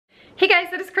Hey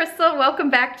guys, it is Crystal. Welcome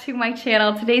back to my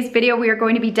channel. Today's video we are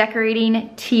going to be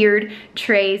decorating tiered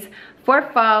trays for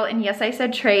fall, and yes, I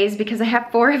said trays because I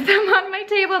have 4 of them on my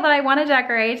table that I want to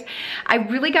decorate. I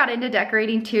really got into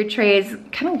decorating tiered trays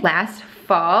kind of last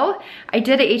fall. I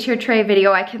did a tiered tray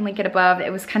video, I can link it above.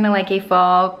 It was kind of like a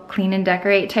fall clean and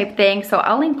decorate type thing, so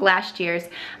I'll link last year's.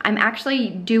 I'm actually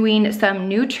doing some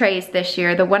new trays this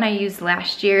year. The one I used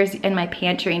last year is in my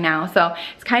pantry now, so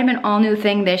it's kind of an all new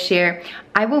thing this year.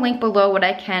 I will link below what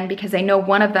I can because I know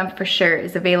one of them for sure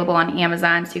is available on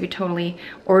Amazon, so you could totally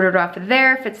order it off of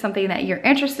there if it's something that you're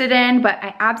interested in. But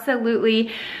I absolutely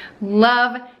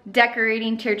love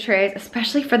decorating tiered trays,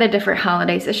 especially for the different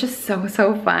holidays. It's just so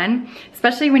fun,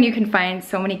 especially when you can find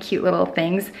so many cute little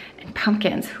things. And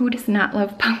pumpkins, who does not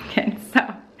love pumpkins? So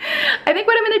I think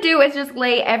what I'm gonna do is just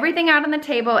lay everything out on the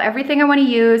table, everything I wanna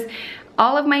use,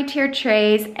 all of my tiered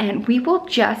trays, and we will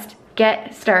just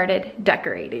get started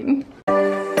decorating.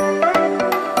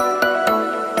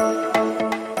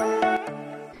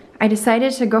 I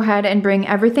decided to go ahead and bring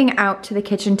everything out to the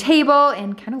kitchen table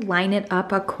and kind of line it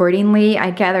up accordingly.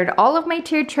 I gathered all of my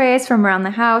tiered trays from around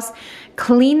the house,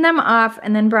 cleaned them off,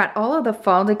 and then brought all of the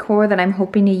fall decor that I'm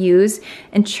hoping to use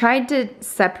and tried to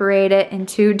separate it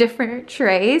into different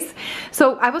trays.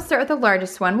 So I will start with the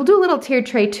largest one. We'll do a little tiered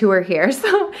tray tour here.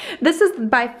 So this is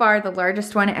by far the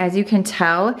largest one, as you can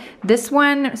tell. This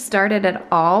one started at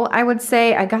all, I would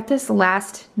say. I got this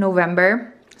last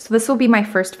November. So this will be my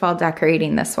first fall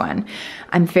decorating this one.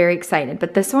 I'm very excited,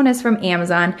 but this one is from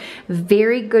Amazon.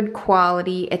 Very good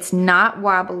quality, it's not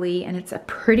wobbly, and it's a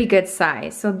pretty good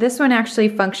size. So this one actually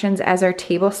functions as our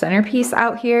table centerpiece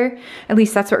out here. At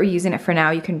least that's what we're using it for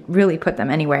now. You can really put them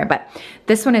anywhere, but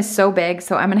this one is so big,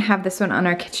 so I'm gonna have this one on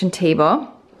our kitchen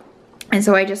table. And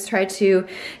so I just tried to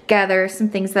gather some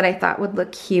things that I thought would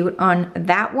look cute on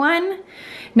that one.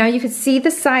 Now you can see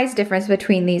the size difference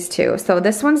between these two. So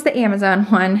this one's the Amazon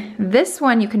one. This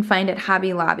one you can find at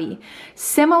Hobby Lobby.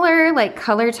 Similar like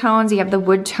color tones, you have the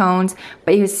wood tones,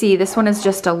 but you see this one is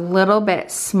just a little bit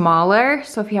smaller.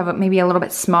 So if you have maybe a little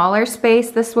bit smaller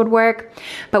space, this would work.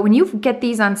 But when you get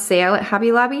these on sale at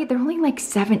Hobby Lobby, they're only like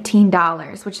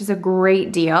 $17, which is a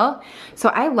great deal. So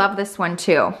I love this one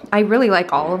too. I really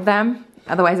like all of them.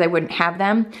 Otherwise I wouldn't have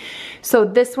them. So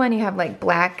this one you have like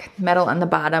black metal on the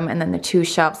bottom and then the 2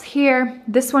 shelves here.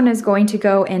 This one is going to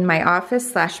go in my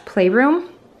office / playroom.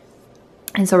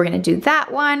 And so we're gonna do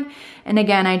that one. And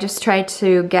again, I just tried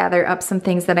to gather up some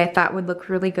things that I thought would look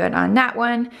really good on that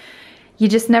one. You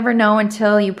just never know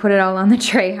until you put it all on the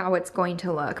tray how it's going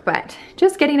to look, but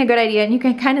just getting a good idea. And you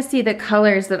can kind of see the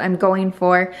colors that I'm going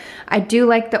for. I do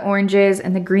like the oranges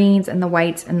and the greens and the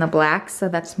whites and the blacks, so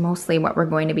that's mostly what we're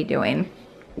going to be doing.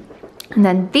 And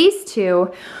then these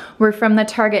two were from the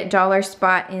Target dollar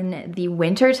spot in the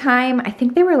winter time. I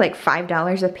think they were like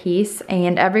 $5 a piece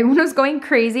and everyone was going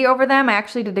crazy over them. I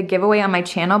actually did a giveaway on my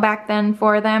channel back then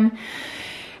for them.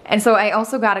 And so I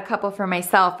also got a couple for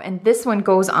myself, and this one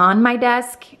goes on my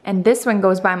desk and this one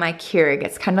goes by my Keurig.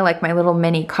 It's kind of like my little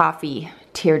mini coffee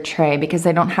tiered tray because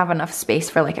I don't have enough space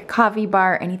for like a coffee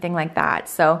bar or anything like that.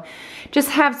 So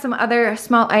just have some other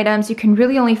small items. You can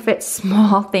really only fit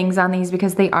small things on these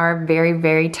because they are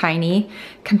very tiny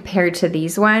compared to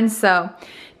these ones. So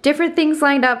different things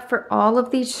lined up for all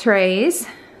of these trays.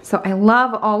 So I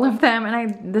love all of them,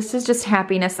 and this is just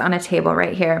happiness on a table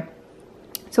right here.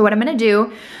 So what I'm gonna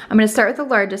do, I'm gonna start with the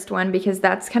largest one because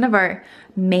that's kind of our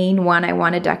main one I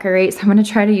wanna decorate. So I'm gonna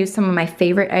try to use some of my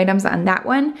favorite items on that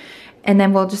one, and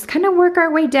then we'll just kind of work our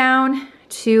way down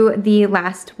to the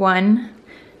last one,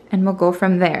 and we'll go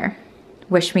from there.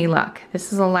 Wish me luck.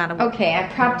 This is a lot of work. Okay, I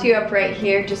propped you up right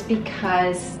here just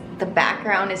because the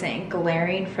background isn't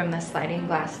glaring from the sliding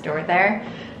glass door there.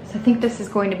 So I think this is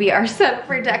going to be our setup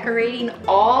for decorating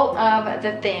all of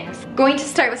the things. Going to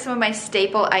start with some of my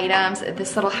staple items.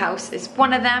 This little house is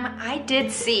one of them. I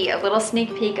did see a little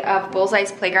sneak peek of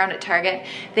Bullseye's Playground at Target.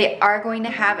 They are going to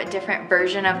have a different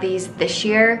version of these this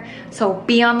year. So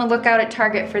be on the lookout at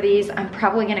Target for these. I'm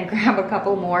probably gonna grab a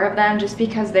couple more of them just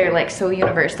because they're like so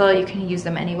universal. You can use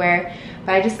them anywhere.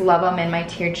 But I just love them in my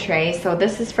tiered tray. So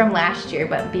this is from last year,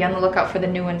 but be on the lookout for the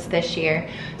new ones this year.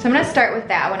 So I'm gonna start with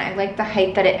that one. I like the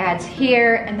height that it adds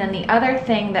here. And then the other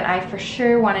thing that I for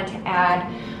sure wanted to add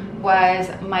was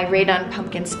my Raydon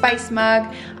pumpkin spice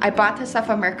mug. I bought this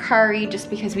off of Mercari just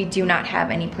because we do not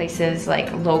have any places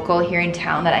like local here in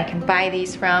town that I can buy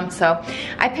these from. So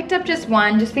I picked up just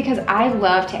one just because I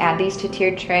love to add these to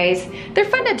tiered trays. They're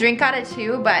fun to drink out of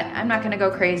too, but I'm not gonna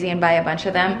go crazy and buy a bunch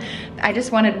of them. I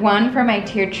just wanted one for my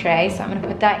tiered tray, so I'm gonna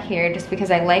put that here just because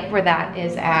I like where that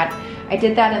is at. I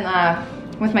did that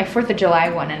in with my 4th of July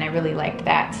one and I really liked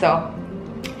that. So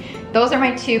those are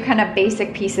my two kind of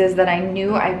basic pieces that I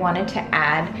knew I wanted to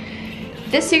add.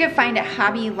 This you can find at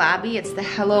Hobby Lobby. It's the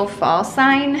Hello Fall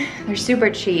sign. They're super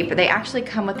cheap. They actually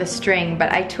come with a string,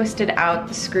 but I twisted out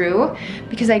the screw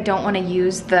because I don't want to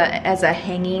use as a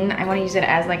hanging. I want to use it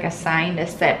as like a sign to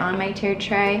sit on my tiered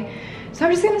tray. So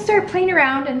I'm just gonna start playing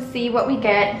around and see what we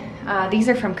get. These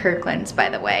are from Kirkland's, by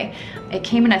the way. It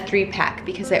came in a 3-pack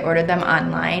because I ordered them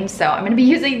online. So I'm gonna be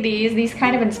using these. These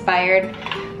kind of inspired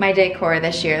my decor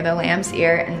this year, the lamb's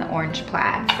ear and the orange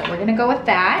plaid. So we're gonna go with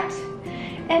that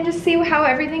and just see how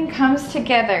everything comes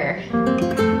together.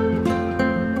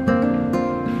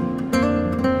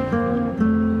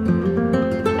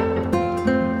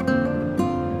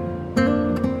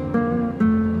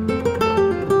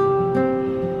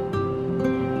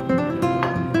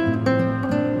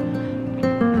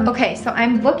 Okay, so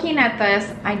I'm looking at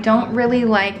this. I don't really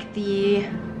like the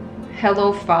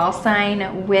Hello Fall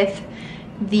sign with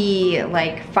the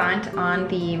like font on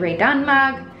the Rae Dunn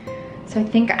mug. So I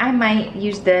think I might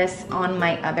use this on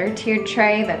my other tiered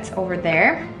tray that's over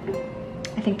there.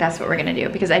 I think that's what we're gonna do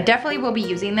because I definitely will be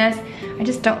using this. I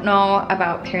just don't know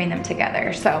about pairing them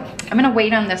together. So I'm gonna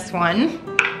wait on this one.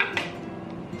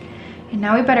 And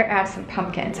now we better add some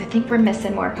pumpkins. I think we're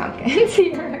missing more pumpkins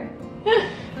here.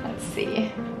 Let's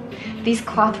see. These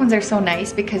cloth ones are so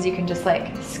nice because you can just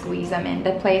like squeeze them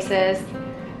into places.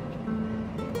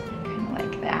 Kind of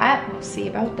like that. We'll see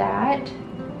about that.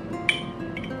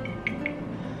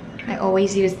 I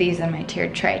always use these in my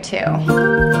tiered tray too.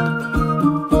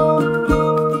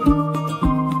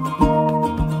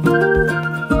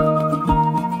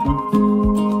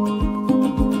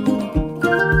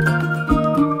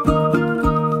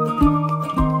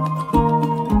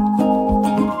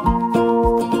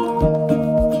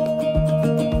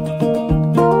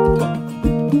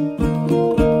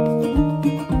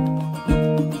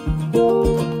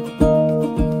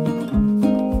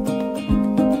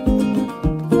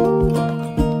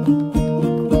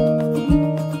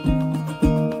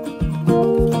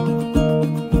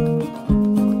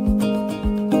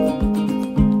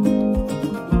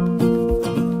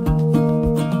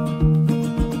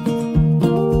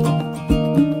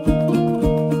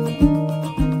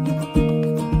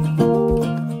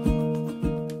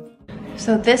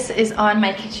 So this is on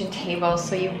my kitchen table,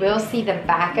 so you will see the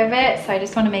back of it. So I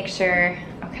just want to make sure,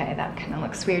 okay, that kind of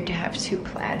looks weird to have two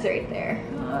plaids right there.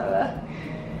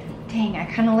 Dang, I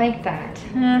kind of like that.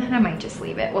 I might just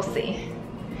leave it, we'll see.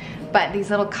 But these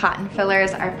little cotton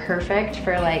fillers are perfect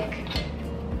for like,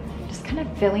 just kind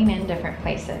of filling in different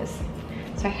places.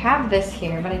 So I have this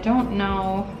here, but I don't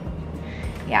know.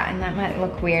 Yeah, and that might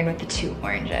look weird with the two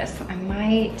oranges. So I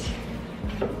might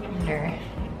wonder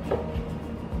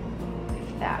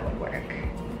that would work.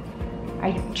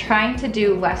 I'm trying to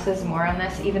do less is more on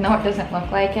this, even though it doesn't look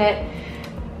like it.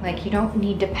 Like, you don't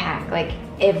need to pack like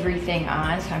everything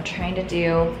on, so I'm trying to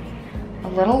do a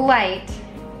little light.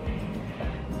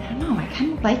 I don't know, I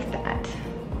kind of like that.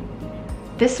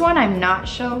 This one I'm not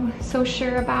so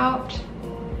sure about.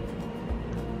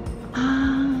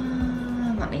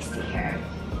 Let me see here.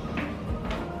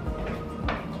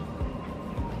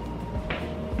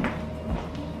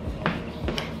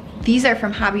 These are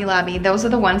from Hobby Lobby. Those are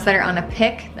the ones that are on a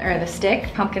pick, or the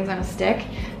stick, pumpkins on a stick,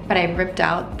 but I ripped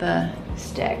out the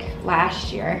stick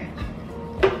last year.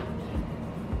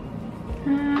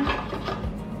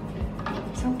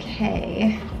 It's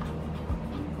okay.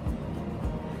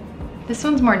 This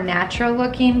one's more natural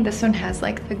looking. This one has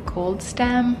like the gold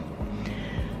stem.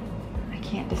 I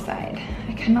can't decide.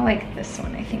 I kind of like this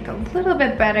one, I think, a little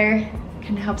bit better.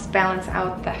 Kind of helps balance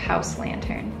out the house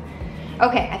lantern.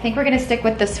 Okay, I think we're gonna stick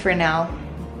with this for now.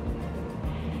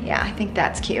 Yeah, I think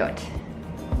that's cute.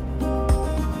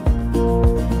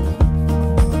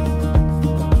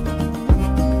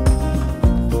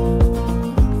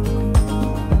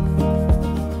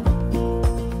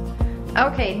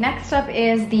 Okay, next up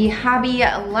is the Hobby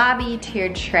Lobby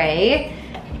tiered tray.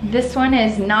 This one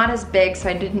is not as big, so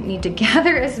I didn't need to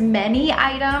gather as many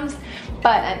items.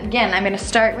 But again, I'm gonna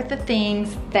start with the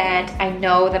things that I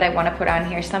know that I wanna put on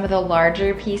here, some of the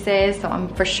larger pieces. So I'm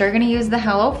for sure gonna use the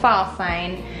Hello Fall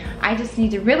sign. I just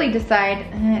need to really decide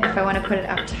if I wanna put it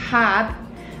up top,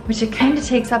 which it kind of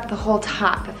takes up the whole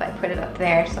top if I put it up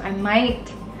there. So I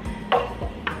might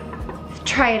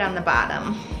try it on the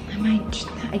bottom.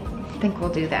 I think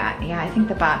we'll do that. Yeah, I think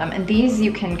the bottom. And these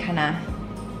you can kind of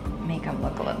make them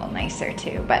look a little nicer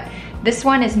too. But this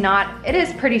one is not, it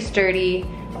is pretty sturdy.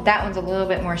 That one's a little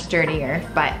bit more sturdier,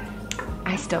 but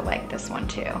I still like this one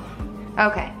too.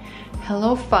 Okay,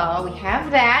 Hello Fall, we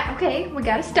have that. Okay, we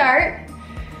gotta start.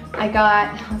 I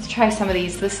got, let's try some of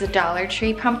these. This is a Dollar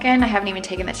Tree pumpkin. I haven't even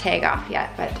taken the tag off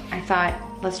yet, but I thought,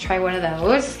 let's try one of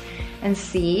those and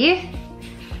see.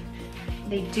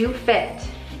 They do fit.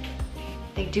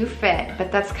 They do fit,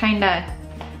 but that's kinda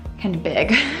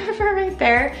big for right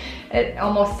there. It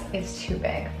almost is too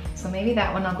big. So maybe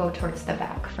that one I'll go towards the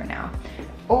back for now.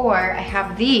 Or I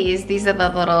have these. These are the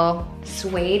little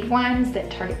suede ones that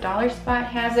Target Dollar Spot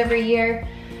has every year.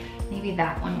 Maybe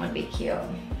that one would be cute.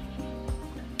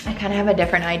 I kind of have a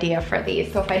different idea for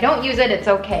these. So if I don't use it, it's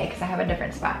okay because I have a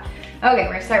different spot. Okay,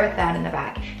 we're gonna start with that in the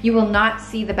back. You will not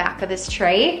see the back of this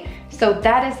tray. So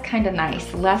that is kind of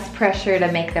nice. Less pressure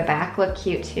to make the back look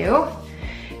cute too.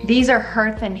 These are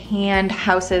Hearth and Hand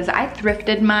houses. I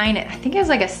thrifted mine. I think it was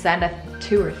like a set of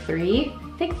 2 or 3.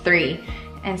 I think 3.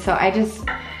 And so I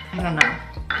don't know.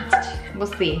 We'll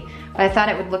see. But I thought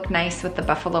it would look nice with the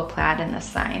buffalo plaid and the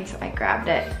sign, so I grabbed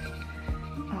it.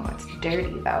 Oh, it's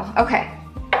dirty though. Okay.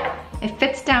 It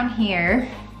fits down here.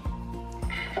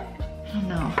 I don't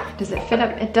know. Does it fit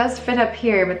up? It does fit up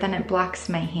here, but then it blocks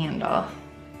my handle.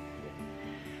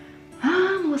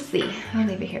 We'll see. I'll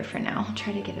leave it here for now. I'll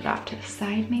try to get it off to the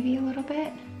side maybe a little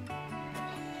bit.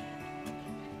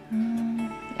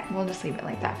 Yeah, we'll just leave it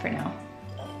like that for now.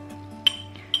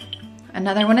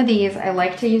 Another one of these, I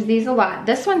like to use these a lot.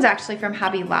 This one's actually from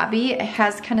Hobby Lobby. It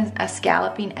has kind of a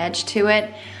scalloping edge to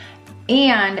it.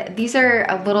 And these are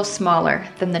a little smaller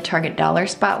than the Target Dollar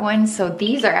Spot ones. So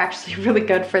these are actually really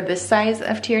good for this size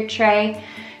of tiered tray.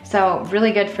 So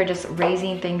really good for just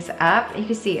raising things up. You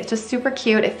can see it's just super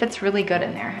cute. It fits really good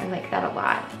in there. I like that a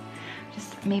lot.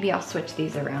 Just maybe I'll switch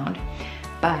these around.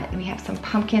 But we have some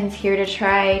pumpkins here to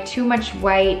try. Too much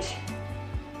white.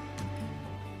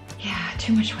 Yeah,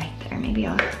 too much white there. Maybe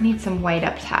I'll need some white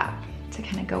up top to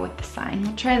kind of go with the sign.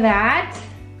 We'll try that.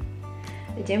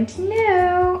 I don't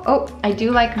know. Oh, I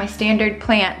do like my standard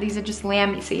plant. These are just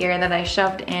lambies here that I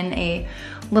shoved in a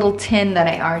little tin that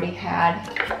I already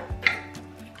had.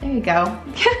 There you go.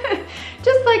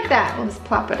 Just like that. We'll just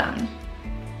plop it on.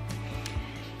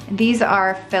 And these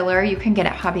are filler you can get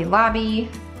at Hobby Lobby.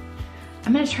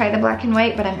 I'm gonna try the black and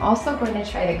white, but I'm also going to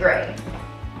try the gray.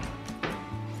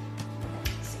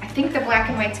 I think the black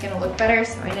and white's gonna look better,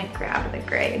 so I didn't grab the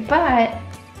gray, but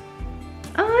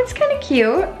oh, it's kind of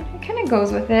cute. It kind of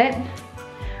goes with it.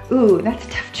 Ooh, that's a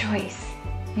tough choice.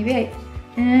 Maybe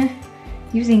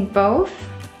using both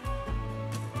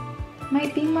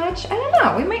might be much. I don't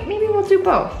know. Maybe we'll do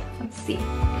both. Let's see.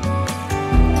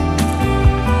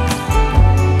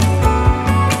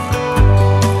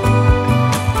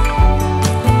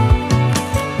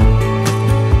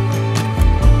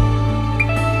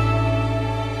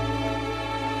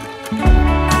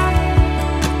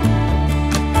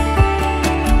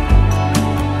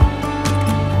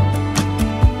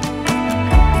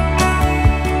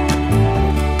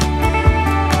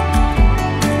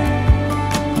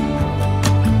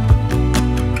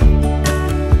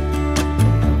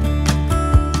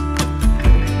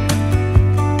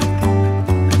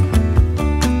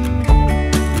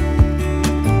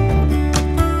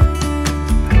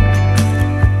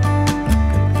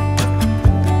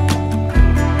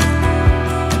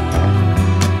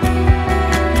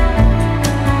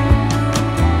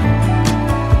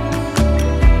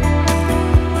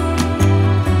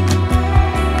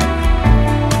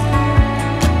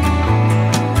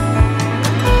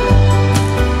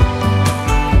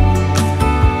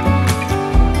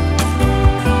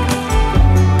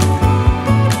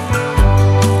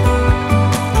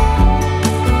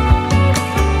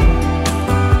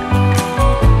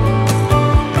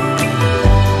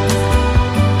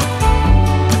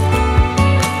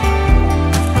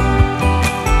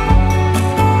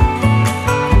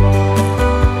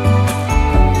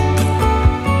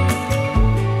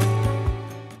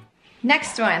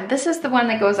 Next one, this is the one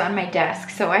that goes on my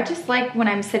desk. So I just like when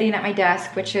I'm sitting at my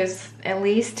desk, which is at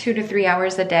least 2 to 3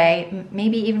 hours a day,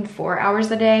 maybe even 4 hours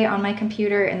a day on my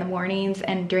computer in the mornings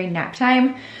and during nap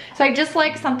time. So I just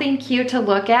like something cute to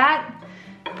look at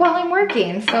while I'm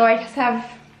working. So I just have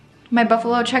my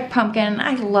buffalo check pumpkin.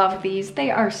 I love these.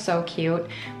 They are so cute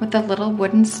with the little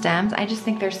wooden stems. I just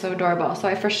think they're so adorable. So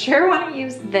I for sure want to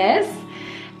use this.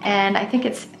 And I think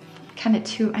it's kind of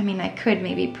too, I mean, I could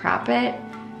maybe prop it.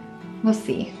 We'll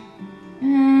see.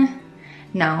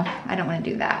 No, I don't want to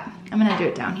do that. I'm gonna do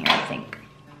it down here, I think.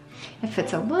 It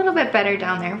fits a little bit better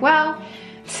down there. Well,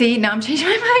 see, now I'm changing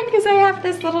my mind because I have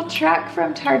this little truck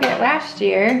from Target last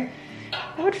year.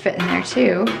 That would fit in there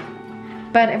too.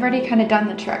 But I've already kind of done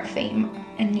the truck theme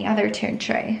in the other tiered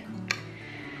tray.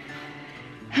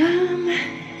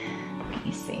 Let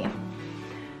me see.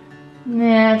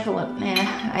 Nah, it's a little,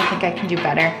 I think I can do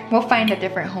better. We'll find a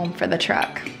different home for the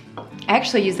truck. I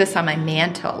actually used this on my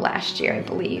mantle last year, I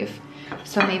believe.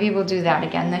 So maybe we'll do that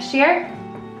again this year.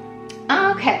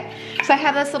 Okay, so I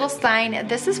have this little sign.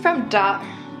 This is from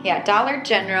Dollar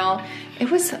General.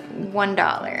 It was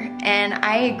 $1 and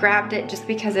I grabbed it just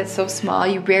because it's so small.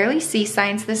 You rarely see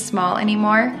signs this small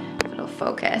anymore. It'll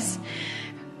focus.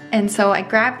 And so I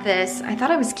grabbed this. I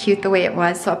thought it was cute the way it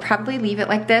was, so I'll probably leave it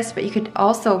like this, but you could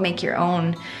also make your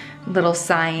own little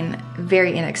sign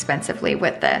very inexpensively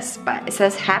with this. But it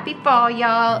says happy fall,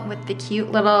 y'all, with the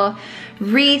cute little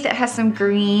wreath. It has some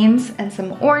greens and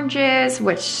some oranges,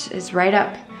 which is right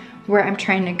up where I'm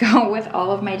trying to go with all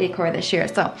of my decor this year.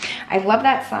 So I love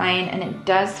that sign and it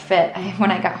does fit. When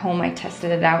I got home, I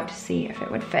tested it out to see if it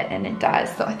would fit and it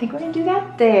does. So I think we're gonna do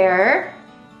that there.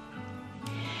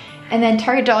 And then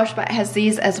Target Dollar Spot has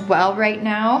these as well right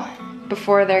now.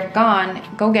 Before they're gone,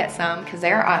 go get some because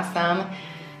they're awesome.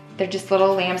 They're just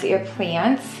little lamb's ear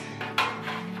plants.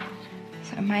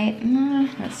 So I might,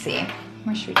 let's see,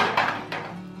 where should we do that?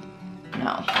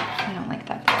 No, I don't like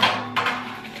that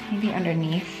there. Maybe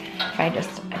underneath, if I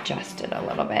just adjust it a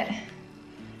little bit.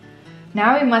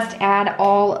 Now we must add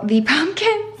all the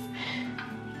pumpkins.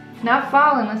 It's not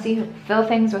fall unless you fill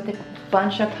things with a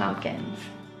bunch of pumpkins.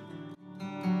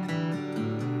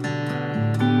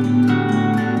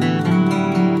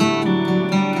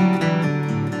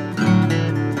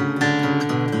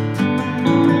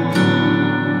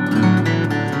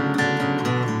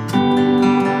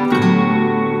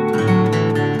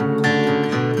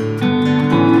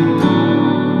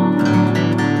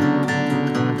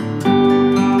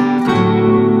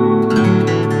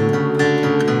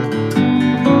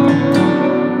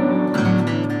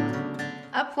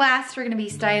 We're gonna be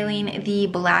styling the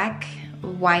black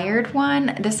wired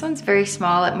one. This one's very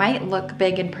small. It might look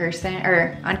big in person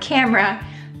or on camera,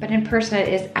 but in person it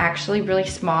is actually really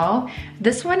small.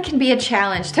 This one can be a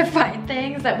challenge to find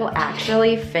things that will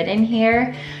actually fit in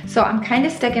here. So I'm kind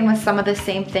of sticking with some of the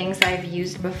same things I've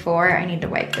used before. I need to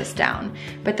wipe this down.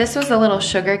 But this was a little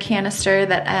sugar canister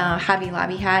that Hobby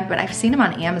Lobby had, but I've seen them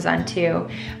on Amazon too.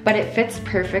 But it fits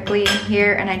perfectly in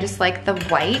here and I just like the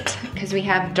white because we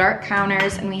have dark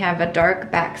counters and we have a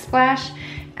dark backsplash.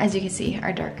 As you can see,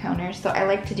 our dark counters. So I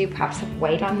like to do pops of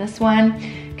white on this one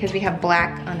because we have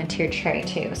black on the tiered tray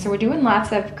too. So we're doing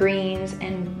lots of greens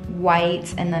and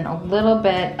whites and then a little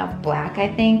bit of black,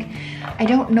 I think. I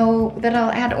don't know that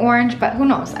I'll add orange, but who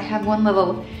knows? I have one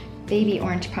little baby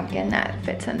orange pumpkin that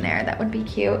fits in there. That would be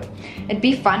cute. It'd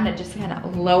be fun to just kind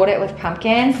of load it with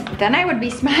pumpkins. Then I would be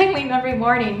smiling every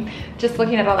morning just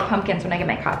looking at all the pumpkins when I get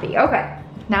my coffee. Okay,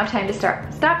 now time to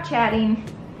stop chatting.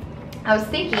 I was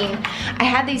thinking, I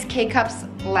had these K-Cups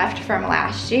left from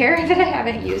last year that I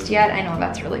haven't used yet. I know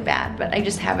that's really bad, but I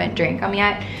just haven't drank them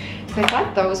yet. So I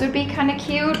thought those would be kind of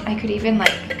cute. I could even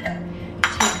like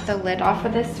take the lid off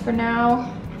of this for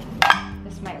now.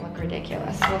 This might look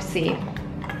ridiculous, we'll see.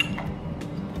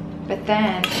 But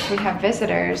then if we have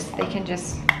visitors, they can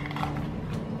just,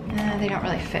 they don't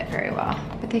really fit very well,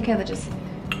 but they could just,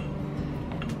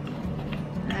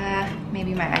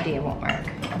 maybe my idea won't work.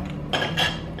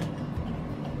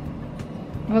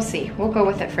 We'll see, we'll go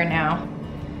with it for now.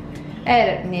 I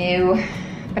don't know,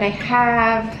 but I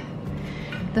have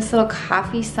this little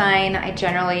coffee sign. I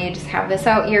generally just have this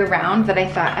out year round that I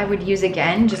thought I would use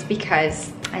again just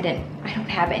because I don't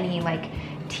have any like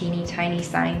teeny tiny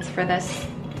signs for this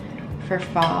for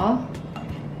fall.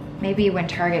 Maybe when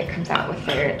Target comes out with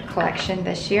their collection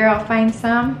this year, I'll find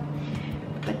some.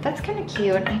 But that's kind of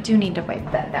cute. I do need to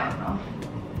wipe that down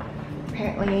though.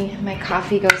 Apparently my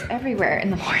coffee goes everywhere in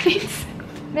the mornings.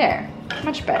 There,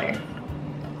 much better.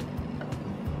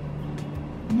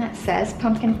 And that says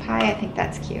pumpkin pie. I think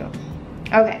that's cute.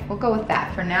 Okay, we'll go with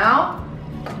that for now.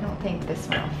 I don't think this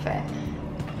one will fit.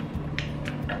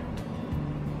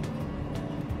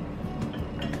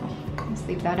 Let's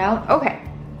leave that out. Okay.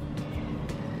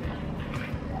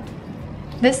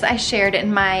 This I shared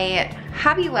in my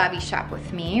Hobby Lobby shop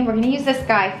with me. We're gonna use this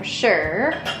guy for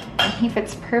sure. And he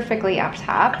fits perfectly up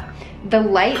top. The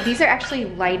light, these are actually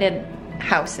lighted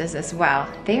houses as well.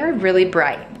 They are really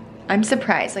bright. I'm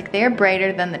surprised, like they are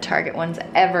brighter than the Target ones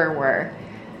ever were.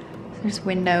 There's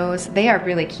windows, they are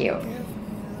really cute.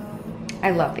 I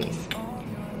love these.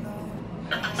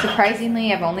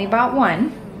 Surprisingly, I've only bought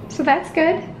one, so that's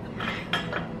good.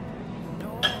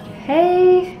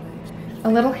 Hey, a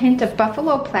little hint of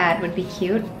buffalo plaid would be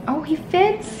cute. Oh, he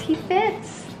fits, he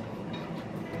fits.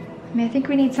 I mean, I think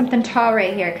we need something tall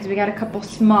right here because we got a couple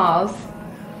smalls.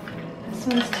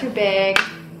 This one's too big.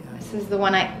 This is the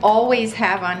one I always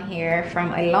have on here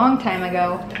from a long time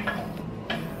ago.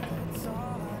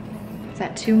 Is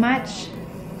that too much?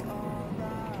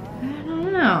 I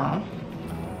don't know.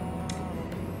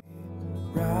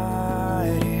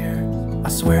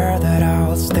 swear that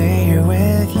I'll stay here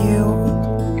with you.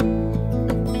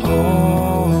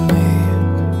 Hold me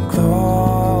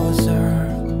closer,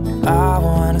 I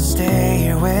wanna stay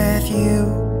here with you.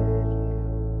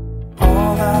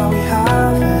 All that we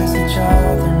have is each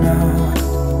other now.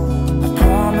 I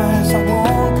promise I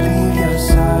won't leave your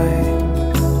side.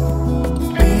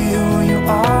 Be who you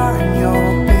are and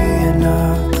you'll be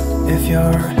enough. If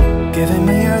you're giving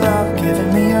me your love,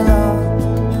 giving me your love.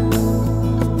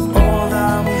 All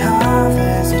that we have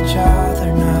is each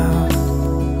other now.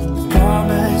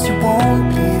 Promise you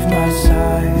won't leave my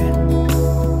side.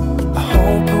 I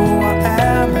hope who I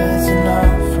am is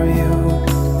enough for you.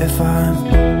 If I'm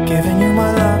giving you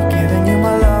my love, giving you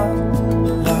my love,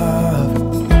 love.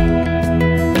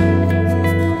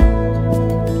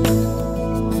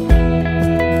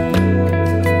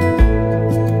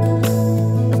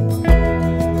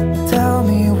 Tell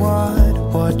me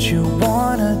what you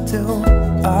wanna do,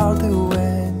 I'll do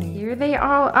any. Here they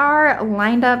all are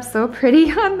lined up so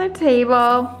pretty on the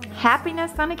table.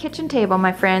 Happiness on a kitchen table,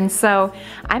 my friends. So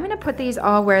I'm gonna put these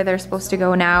all where they're supposed to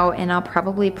go now, and I'll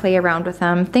probably play around with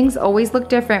them. Things always look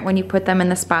different when you put them in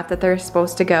the spot that they're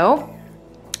supposed to go.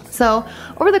 So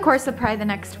over the course of probably the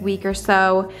next week or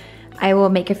so, I will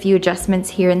make a few adjustments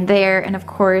here and there. And of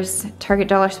course, Target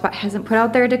Dollar Spot hasn't put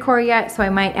out their decor yet, so I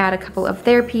might add a couple of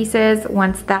their pieces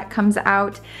once that comes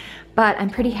out. But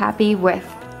I'm pretty happy with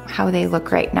how they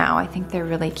look right now. I think they're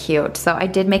really cute. So I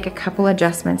did make a couple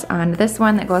adjustments on this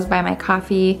one that goes by my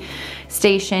coffee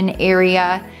station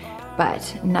area,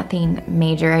 but nothing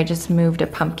major. I just moved a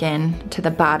pumpkin to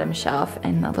the bottom shelf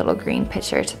and the little green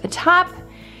pitcher to the top.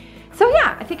 So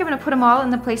yeah, I think I'm gonna put them all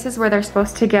in the places where they're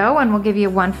supposed to go, and we'll give you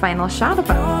one final shot of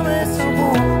them. Promise I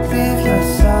won't leave your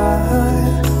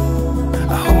side.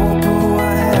 I hope who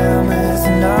I am is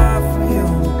enough for you.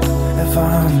 If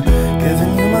I'm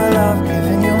giving you my love,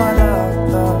 giving you my love,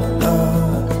 love, love.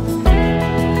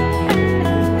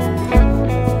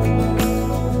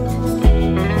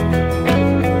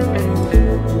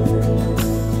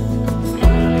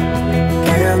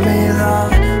 Give me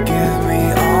love, give me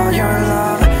all your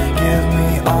love, give me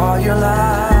all your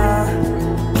love.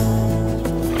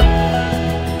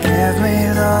 Give me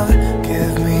love,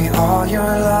 give me all your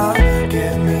love,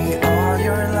 give me all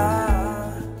your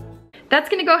love. That's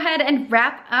gonna go ahead and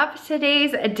wrap up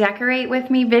today's Decorate With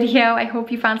Me video. I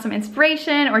hope you found some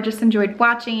inspiration or just enjoyed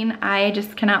watching. I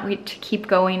just cannot wait to keep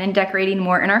going and decorating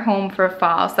more in our home for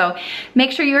fall. So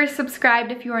make sure you're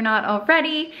subscribed if you are not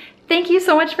already. Thank you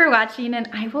so much for watching, and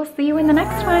I will see you in the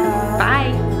next one.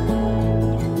 Bye.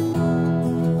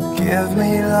 Give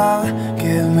me love,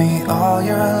 give me all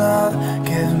your love,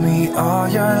 give me all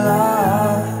your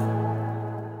love.